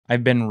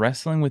I've been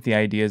wrestling with the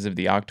ideas of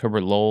the October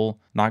lull,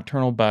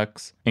 nocturnal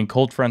bucks, and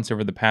cold fronts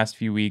over the past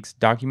few weeks,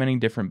 documenting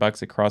different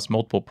bucks across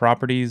multiple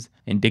properties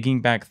and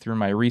digging back through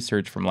my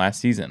research from last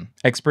season.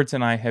 Experts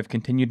and I have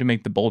continued to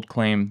make the bold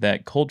claim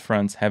that cold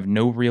fronts have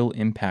no real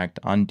impact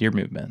on deer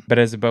movement. But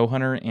as a bow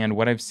hunter and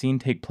what I've seen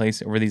take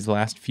place over these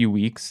last few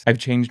weeks, I've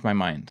changed my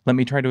mind. Let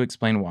me try to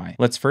explain why.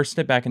 Let's first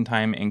step back in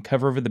time and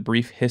cover over the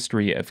brief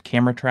history of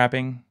camera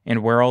trapping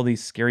and where all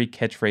these scary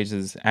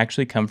catchphrases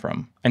actually come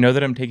from. I know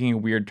that I'm taking a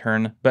weird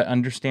turn, but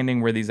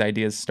understanding where these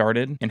ideas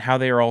started and how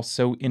they are all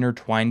so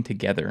intertwined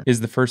together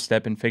is the first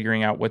step in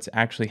figuring out what's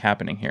actually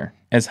happening here.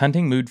 As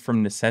hunting moved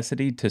from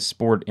necessity to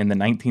sport in the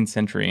 19th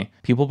century,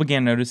 people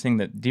began noticing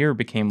that deer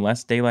became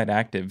less daylight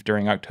active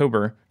during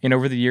October, and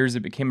over the years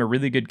it became a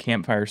really good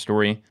campfire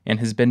story and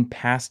has been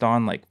passed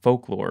on like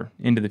folklore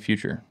into the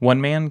future. One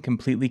man,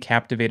 completely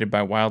captivated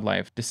by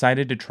wildlife,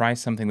 decided to try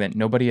something that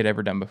nobody had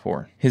ever done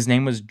before. His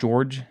name was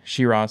George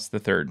Shiras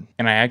III,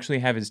 and I actually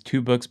have his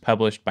 2 books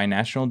published by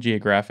National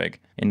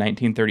Geographic in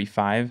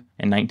 1935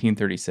 and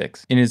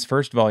 1936. In his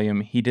first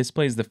volume, he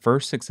displays the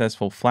first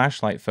successful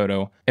flashlight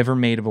photo ever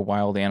made of a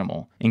wild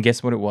animal, and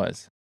guess what it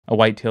was? A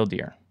white-tailed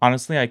deer.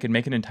 Honestly, I could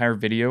make an entire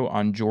video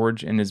on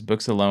George and his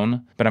books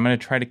alone, but I'm going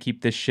to try to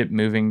keep this ship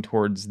moving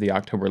towards the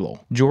October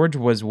lull. George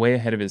was way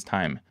ahead of his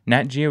time.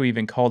 Nat Geo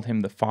even called him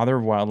the father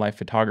of wildlife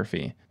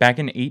photography. Back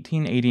in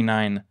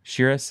 1889,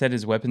 Shiras set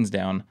his weapons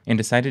down and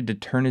decided to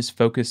turn his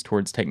focus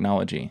towards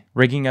technology,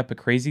 rigging up a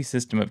crazy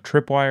system of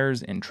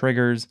tripwires and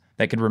triggers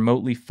that could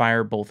remotely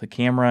fire both a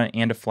camera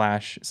and a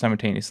flash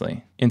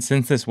simultaneously. And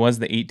since this was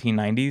the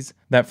 1890s,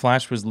 that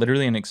flash was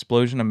literally an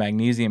explosion of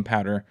magnesium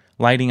powder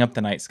lighting up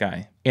the night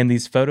sky. And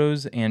these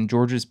photos and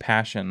George's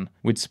passion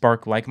would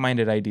spark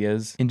like-minded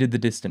ideas into the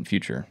distant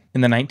future. In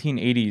the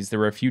 1980s, there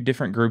were a few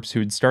different groups who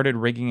had started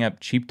rigging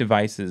up cheap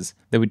devices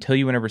that would tell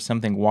you whenever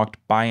something walked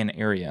by an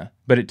area.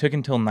 But it took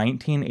until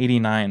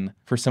 1989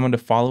 for someone to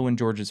follow in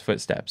George's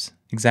footsteps,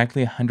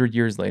 exactly 100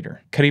 years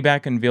later.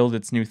 Cuddyback unveiled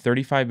its new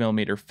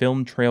 35mm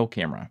film trail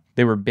camera.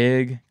 They were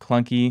big,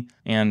 clunky,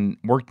 and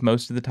worked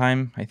most of the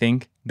time, I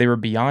think. They were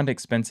beyond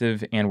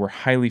expensive and were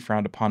highly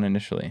frowned upon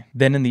initially.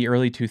 Then in the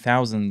early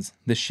 2000s,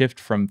 the shift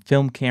from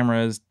film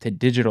cameras to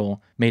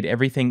digital made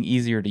everything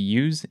easier to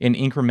use and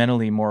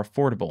incrementally more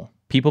affordable.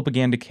 People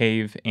began to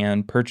cave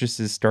and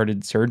purchases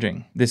started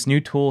surging. This new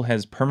tool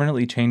has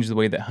permanently changed the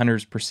way that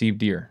hunters perceive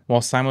deer,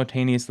 while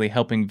simultaneously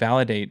helping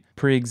validate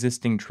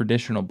pre-existing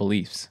traditional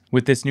beliefs.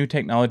 With this new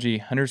technology,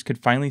 hunters could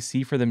finally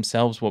see for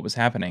themselves what was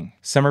happening.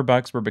 Summer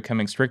bucks were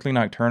becoming strictly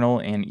nocturnal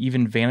and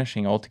even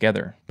vanishing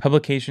altogether.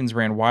 Publications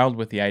ran wild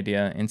with the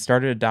idea and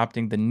started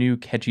adopting the new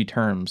catchy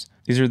terms.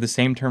 These are the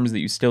same terms that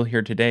you still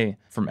hear today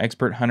from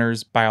expert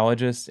hunters,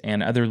 biologists,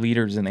 and other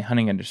leaders in the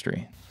hunting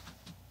industry.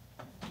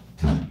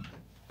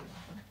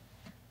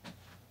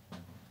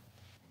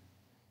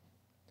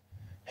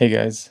 Hey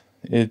guys,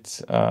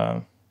 it's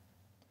 5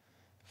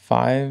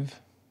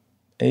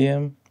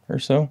 a.m. or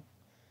so,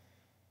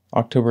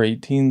 October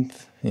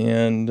 18th,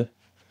 and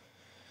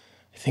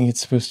I think it's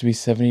supposed to be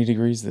 70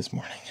 degrees this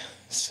morning.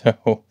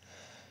 So,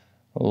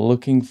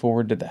 looking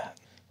forward to that.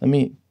 Let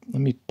me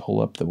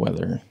pull up the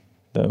weather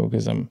though,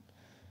 because I'm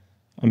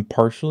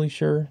partially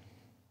sure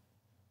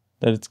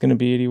that it's going to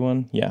be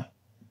 81. Yeah.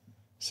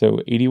 So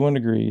 81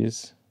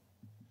 degrees.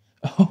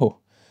 Oh,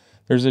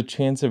 there's a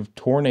chance of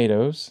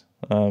tornadoes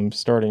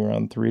starting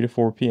around 3 to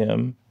 4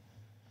 p.m.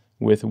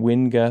 with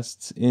wind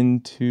gusts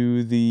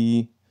into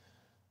the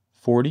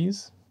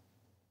 40s.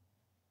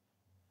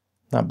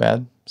 Not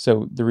bad.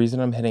 So the reason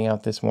I'm heading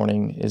out this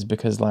morning is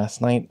because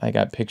last night I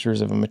got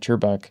pictures of a mature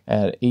buck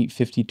at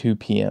 8:52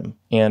 p.m.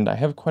 And I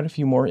have quite a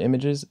few more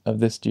images of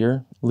this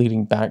deer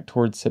leading back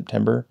towards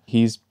September.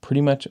 He's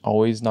pretty much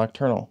always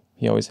nocturnal.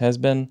 He always has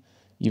been,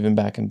 even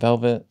back in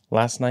Velvet.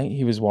 Last night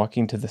he was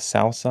walking to the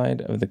south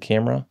side of the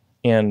camera.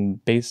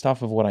 And based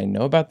off of what I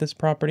know about this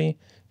property,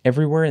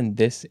 everywhere in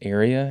this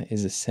area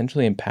is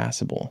essentially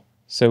impassable.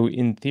 So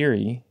in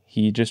theory,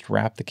 he just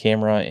wrapped the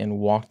camera and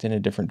walked in a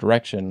different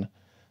direction,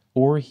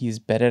 or he's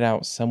bedded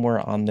out somewhere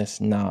on this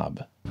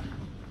knob.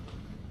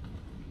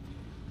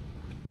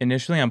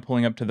 Initially, I'm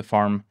pulling up to the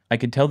farm. I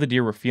could tell the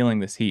deer were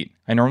feeling this heat.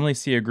 I normally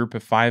see a group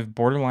of 5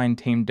 borderline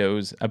tame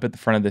does up at the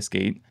front of this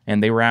gate,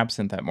 and they were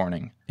absent that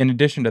morning. In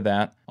addition to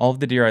that, all of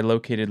the deer I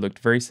located looked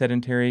very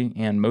sedentary,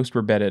 and most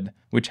were bedded,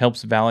 which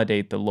helps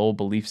validate the lull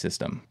belief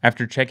system.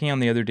 After checking on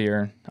the other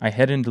deer, I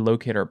head in to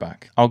locate our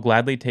buck. I'll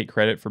gladly take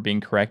credit for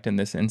being correct in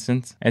this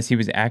instance, as he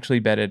was actually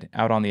bedded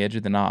out on the edge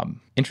of the knob.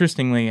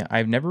 Interestingly,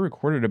 I've never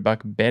recorded a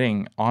buck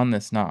bedding on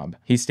this knob.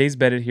 He stays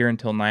bedded here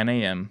until 9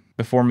 a.m.,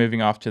 before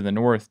moving off to the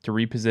north to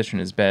reposition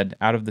his bed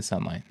out of the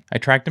sunlight. I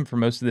tracked him for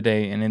most of the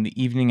day, and in the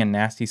evening a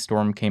nasty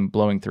storm came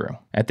blowing through.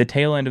 At the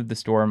tail end of the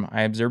storm,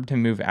 I observed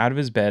him move out of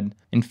his bed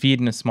and feed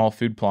in a small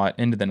food plot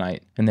into the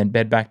night, and then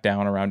bed back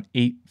down around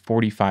 8:40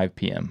 8:45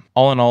 p.m.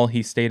 All in all,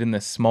 he stayed in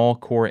this small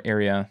core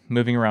area,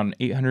 moving around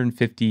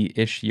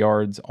 850-ish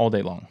yards all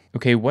day long.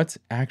 Okay, what's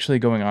actually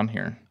going on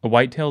here? A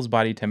whitetail's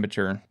body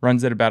temperature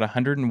runs at about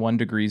 101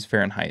 degrees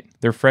Fahrenheit.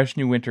 Their fresh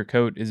new winter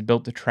coat is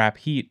built to trap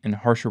heat in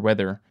harsher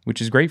weather,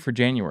 which is great for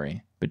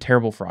January, but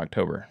terrible for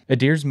October. A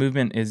deer's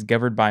movement is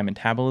governed by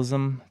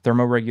metabolism,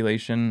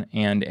 thermoregulation,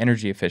 and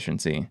energy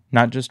efficiency,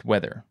 not just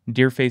weather.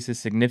 Deer face a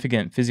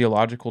significant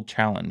physiological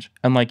challenge.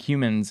 Unlike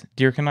humans,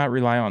 deer cannot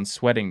rely on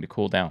sweating to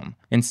cool down.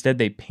 Instead,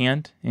 they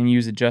pant and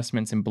use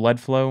adjustments in blood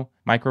flow,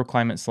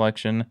 microclimate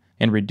selection,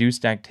 and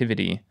reduced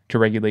activity to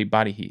regulate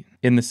body heat.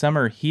 In the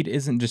summer, heat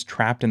isn't just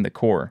trapped in the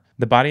core.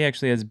 The body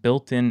actually has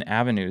built-in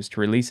avenues to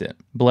release it.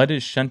 Blood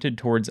is shunted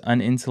towards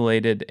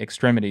uninsulated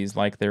extremities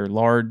like their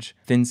large,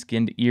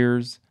 thin-skinned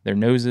ears, their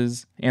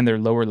noses, and their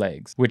lower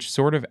legs, which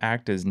sort of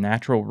act as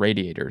natural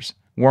radiators.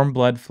 Warm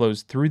blood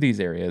flows through these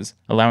areas,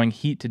 allowing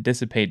heat to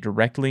dissipate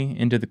directly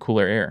into the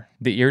cooler air.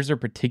 The ears are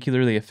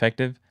particularly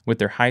effective with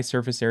their high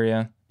surface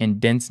area and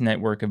dense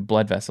network of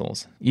blood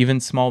vessels. Even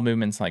small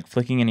movements like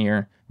flicking an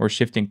ear or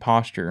shifting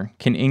posture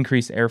can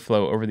increase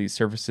airflow over these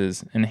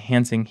surfaces,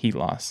 enhancing heat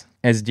loss.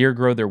 As deer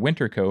grow their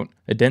winter coat,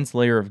 a dense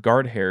layer of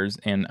guard hairs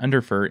and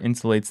underfur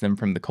insulates them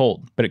from the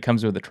cold, but it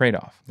comes with a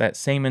trade-off. That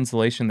same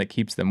insulation that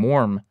keeps them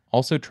warm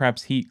also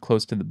traps heat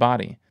close to the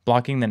body,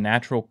 blocking the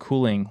natural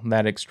cooling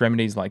that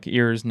extremities like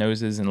ears,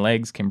 noses, and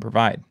legs can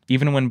provide.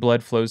 Even when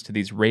blood flows to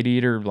these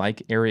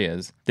radiator-like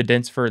areas, the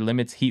dense fur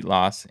limits heat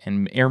loss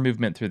and air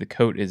movement through the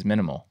coat is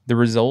minimal. The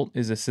result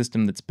is a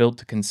system that's built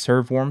to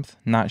conserve warmth,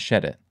 not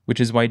shed it, which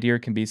is why deer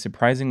can be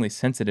surprisingly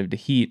sensitive to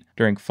heat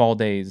during fall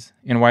days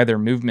and why their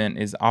movement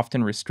is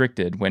often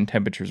restricted when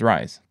temperatures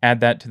rise.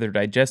 Add that to their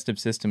digestive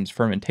system's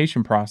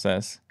fermentation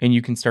process, and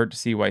you can start to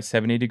see why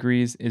 70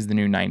 degrees is the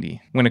new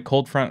 90. When a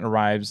cold front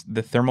arrives,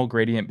 the thermal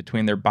gradient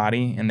between their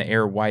body and the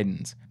air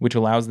widens, which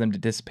allows them to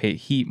dissipate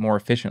heat more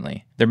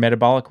efficiently. Their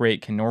metabolic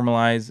rate can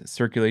normalize,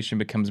 circulation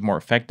becomes more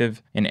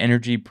effective, and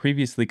energy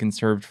previously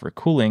conserved for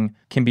cooling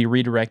can be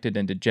redirected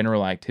into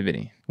general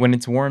activity. When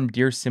it's warm,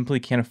 deer simply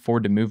can't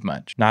afford to move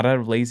much, not out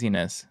of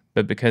laziness,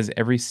 but because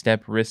every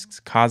step risks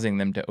causing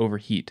them to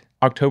overheat.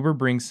 October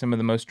brings some of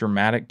the most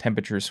dramatic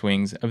temperature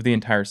swings of the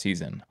entire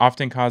season,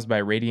 often caused by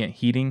radiant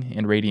heating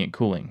and radiant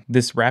cooling.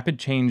 This rapid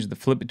change, the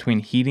flip between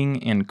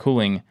heating and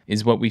cooling,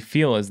 is what we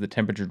feel as the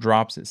temperature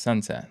drops at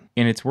sunset.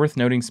 And it's worth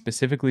noting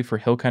specifically for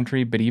hill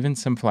country, but even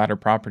some flatter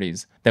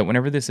properties, that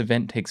whenever this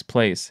event takes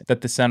place,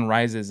 that the sun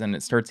rises and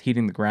it starts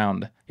heating the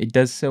ground, it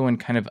does so in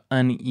kind of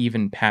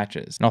uneven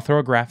patches. And I'll throw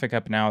a graphic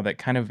up now that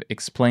kind of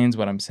explains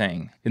what I'm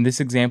saying. In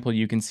this example,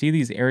 you can see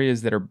these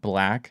areas that are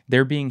black,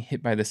 they're being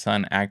hit by the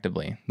sun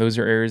actively. Those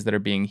are areas that are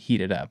being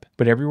heated up.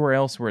 But everywhere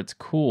else where it's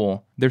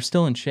cool, they're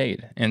still in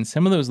shade. And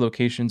some of those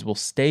locations will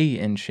stay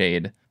in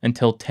shade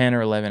until 10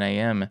 or 11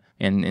 a.m.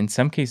 and in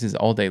some cases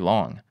all day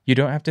long. You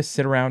don't have to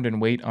sit around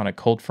and wait on a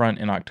cold front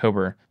in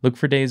October. Look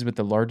for days with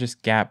the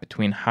largest gap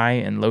between high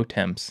and low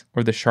temps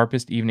or the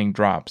sharpest evening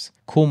drops.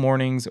 Cool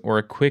mornings or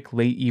a quick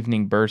late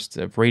evening bursts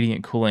of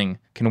radiant cooling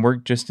can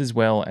work just as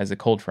well as a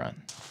cold front.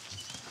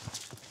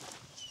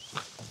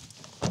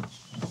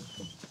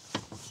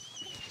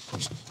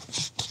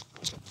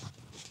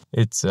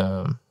 It's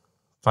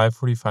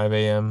 5:45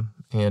 a.m.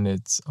 and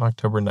it's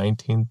October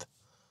 19th.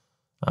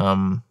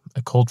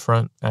 A cold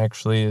front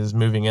actually is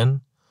moving in,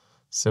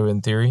 so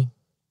in theory,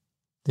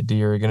 the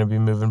deer are going to be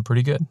moving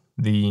pretty good.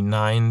 The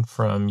 9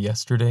 from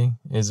yesterday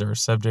is our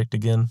subject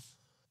again,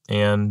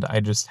 and I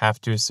just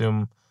have to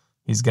assume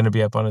he's going to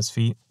be up on his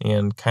feet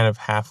and kind of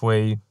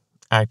halfway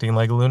acting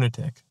like a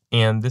lunatic.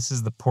 And this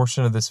is the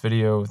portion of this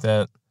video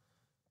that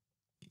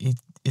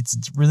it's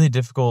really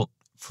difficult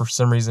for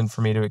some reason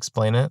for me to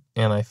explain it,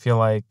 and I feel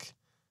like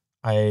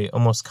I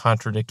almost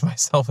contradict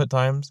myself at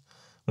times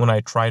when I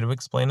try to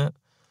explain it.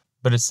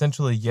 But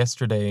essentially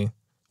yesterday,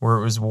 where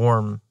it was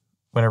warm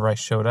whenever I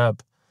showed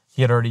up,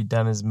 he had already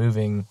done his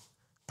moving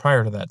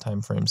prior to that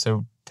time frame.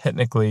 So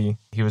technically,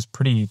 he was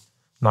pretty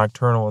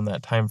nocturnal in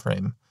that time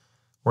frame.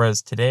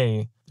 Whereas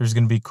today, there's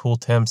going to be cool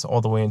temps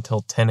all the way until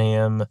 10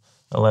 a.m.,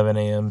 11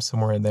 a.m.,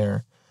 somewhere in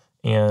there.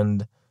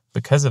 And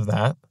because of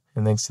that,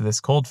 and thanks to this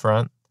cold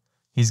front,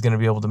 he's going to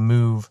be able to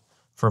move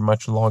for a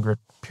much longer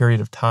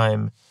period of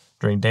time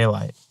during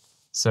daylight.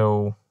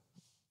 So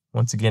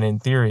once again, in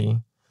theory,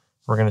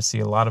 we're going to see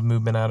a lot of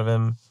movement out of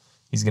him.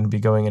 He's going to be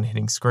going and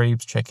hitting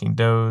scrapes, checking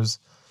does,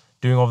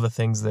 doing all the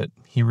things that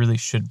he really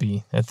should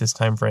be at this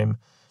time frame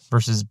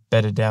versus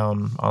bedded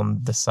down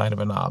on the side of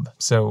a knob.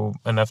 So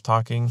enough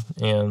talking,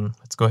 and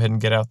let's go ahead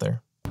and get out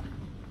there.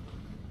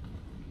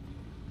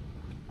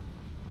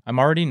 I'm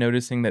already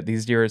noticing that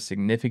these deer are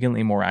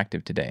significantly more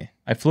active today.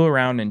 I flew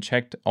around and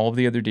checked all of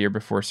the other deer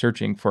before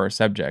searching for our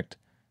subject.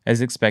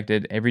 As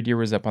expected, every deer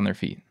was up on their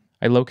feet.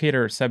 I located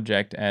our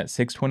subject at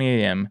 6:20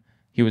 a.m.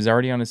 He was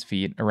already on his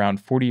feet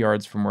around 40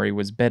 yards from where he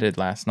was bedded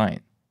last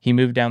night. He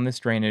moved down this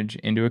drainage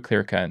into a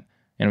clear cut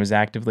and was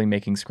actively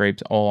making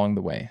scrapes all along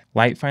the way.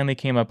 Light finally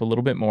came up a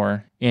little bit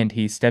more, and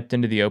he stepped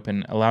into the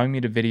open, allowing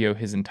me to video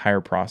his entire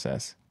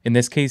process. In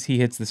this case, he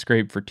hits the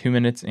scrape for 2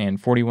 minutes and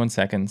 41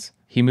 seconds.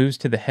 He moves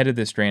to the head of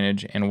this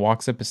drainage and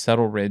walks up a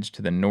subtle ridge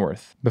to the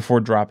north,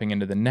 before dropping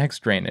into the next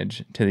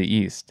drainage to the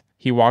east.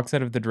 He walks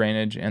out of the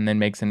drainage and then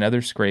makes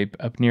another scrape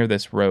up near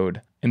this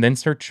road, and then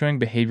starts showing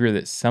behavior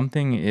that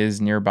something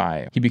is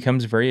nearby. He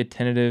becomes very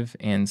attentive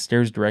and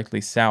stares directly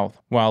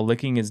south, while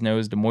licking his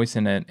nose to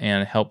moisten it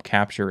and help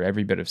capture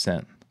every bit of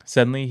scent.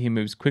 Suddenly, he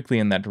moves quickly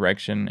in that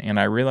direction, and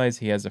I realize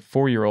he has a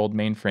 4-year-old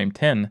mainframe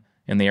 10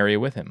 in the area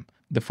with him.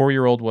 The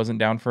 4-year-old wasn't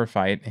down for a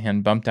fight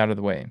and bumped out of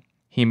the way.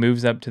 He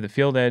moves up to the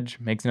field edge,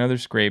 makes another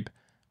scrape,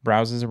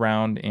 browses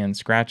around, and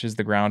scratches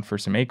the ground for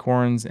some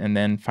acorns, and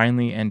then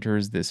finally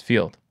enters this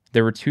field.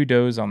 There were 2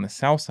 does on the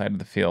south side of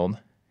the field,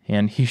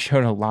 and he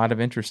showed a lot of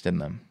interest in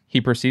them.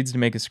 He proceeds to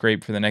make a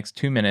scrape for the next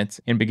 2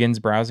 minutes and begins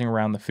browsing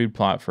around the food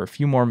plot for a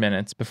few more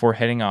minutes before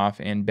heading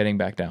off and bedding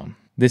back down.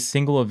 This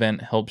single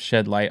event helps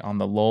shed light on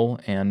the lull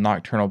and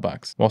nocturnal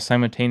bucks, while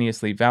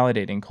simultaneously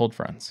validating cold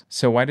fronts.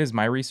 So why does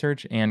my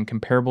research and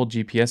comparable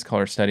GPS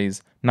collar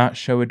studies not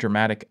show a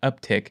dramatic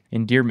uptick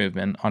in deer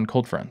movement on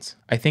cold fronts?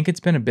 I think it's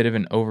been a bit of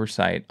an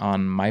oversight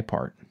on my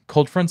part.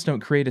 Cold fronts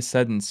don't create a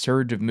sudden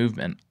surge of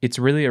movement. It's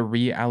really a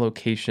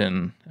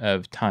reallocation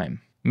of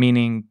time,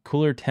 meaning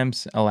cooler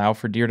temps allow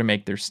for deer to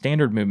make their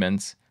standard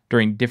movements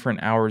during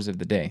different hours of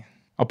the day.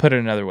 I'll put it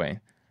another way.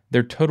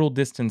 Their total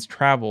distance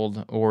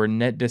traveled, or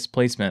net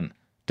displacement,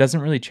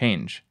 doesn't really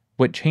change.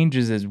 What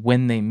changes is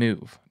when they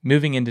move.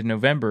 Moving into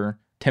November,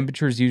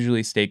 temperatures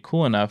usually stay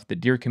cool enough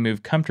that deer can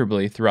move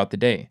comfortably throughout the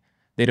day.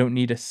 They don't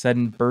need a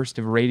sudden burst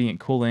of radiant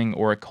cooling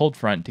or a cold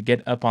front to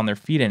get up on their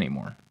feet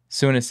anymore.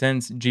 So in a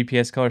sense,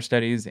 GPS color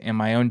studies and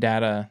my own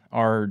data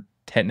are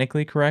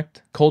technically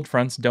correct. Cold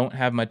fronts don't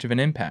have much of an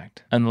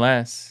impact,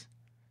 unless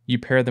you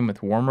pair them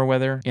with warmer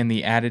weather and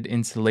the added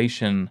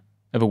insulation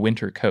of a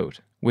winter coat,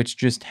 which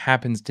just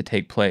happens to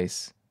take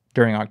place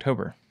during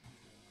October.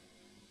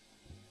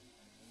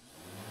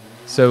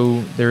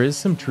 So there is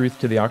some truth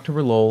to the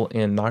October lull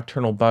and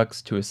nocturnal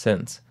bucks to a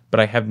sense, but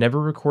I have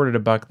never recorded a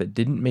buck that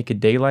didn't make a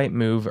daylight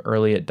move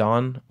early at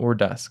dawn or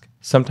dusk.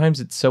 Sometimes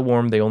it's so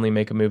warm they only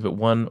make a move at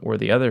one or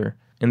the other,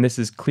 and this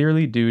is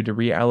clearly due to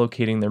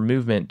reallocating their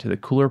movement to the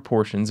cooler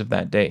portions of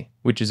that day,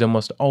 which is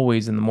almost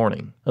always in the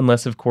morning,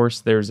 unless of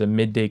course there's a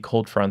midday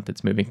cold front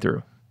that's moving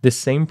through. This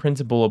same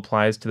principle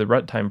applies to the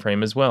rut time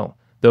frame as well.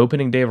 The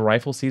opening day of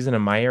rifle season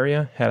in my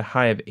area had a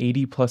high of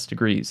 80+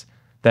 degrees.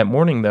 That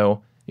morning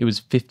though, it was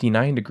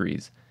 59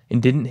 degrees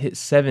and didn't hit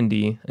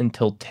 70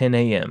 until 10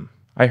 a.m.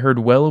 I heard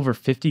well over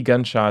 50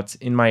 gunshots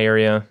in my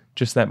area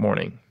just that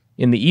morning.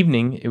 In the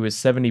evening, it was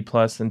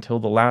 70+ until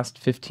the last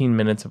 15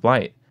 minutes of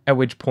light, at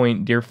which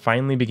point deer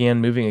finally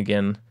began moving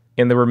again,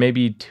 and there were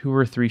maybe 2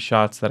 or 3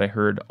 shots that I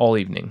heard all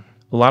evening.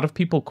 A lot of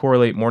people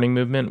correlate morning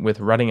movement with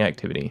rutting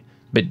activity,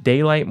 but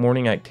daylight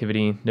morning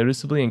activity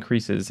noticeably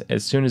increases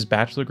as soon as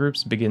bachelor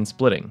groups begin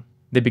splitting.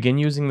 They begin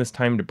using this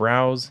time to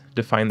browse,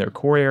 define their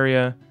core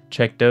area,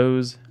 check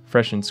does,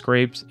 freshen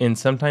scrapes, and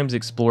sometimes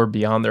explore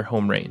beyond their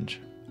home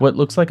range. What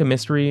looks like a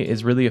mystery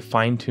is really a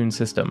fine-tuned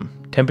system.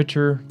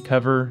 Temperature,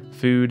 cover,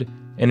 food,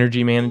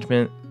 energy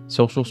management,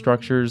 social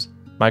structures,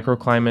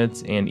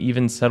 microclimates, and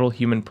even subtle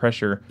human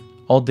pressure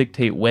all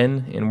dictate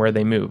when and where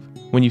they move.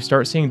 When you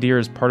start seeing deer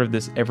as part of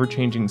this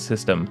ever-changing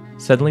system,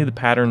 suddenly the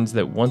patterns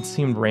that once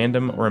seemed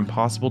random or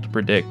impossible to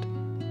predict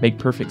make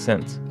perfect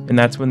sense. And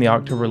that's when the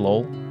October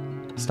lull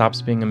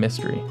stops being a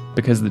mystery.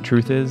 Because the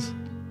truth is,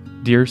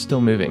 deer's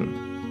still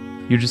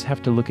moving. You just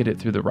have to look at it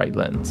through the right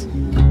lens.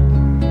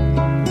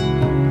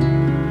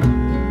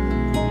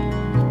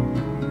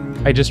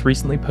 I just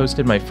recently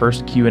posted my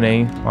first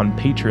Q&A on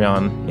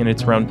Patreon, and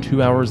it's around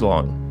 2 hours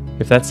long.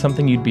 If that's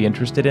something you'd be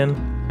interested in,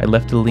 I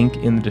left a link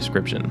in the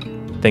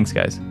description. Thanks,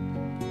 guys.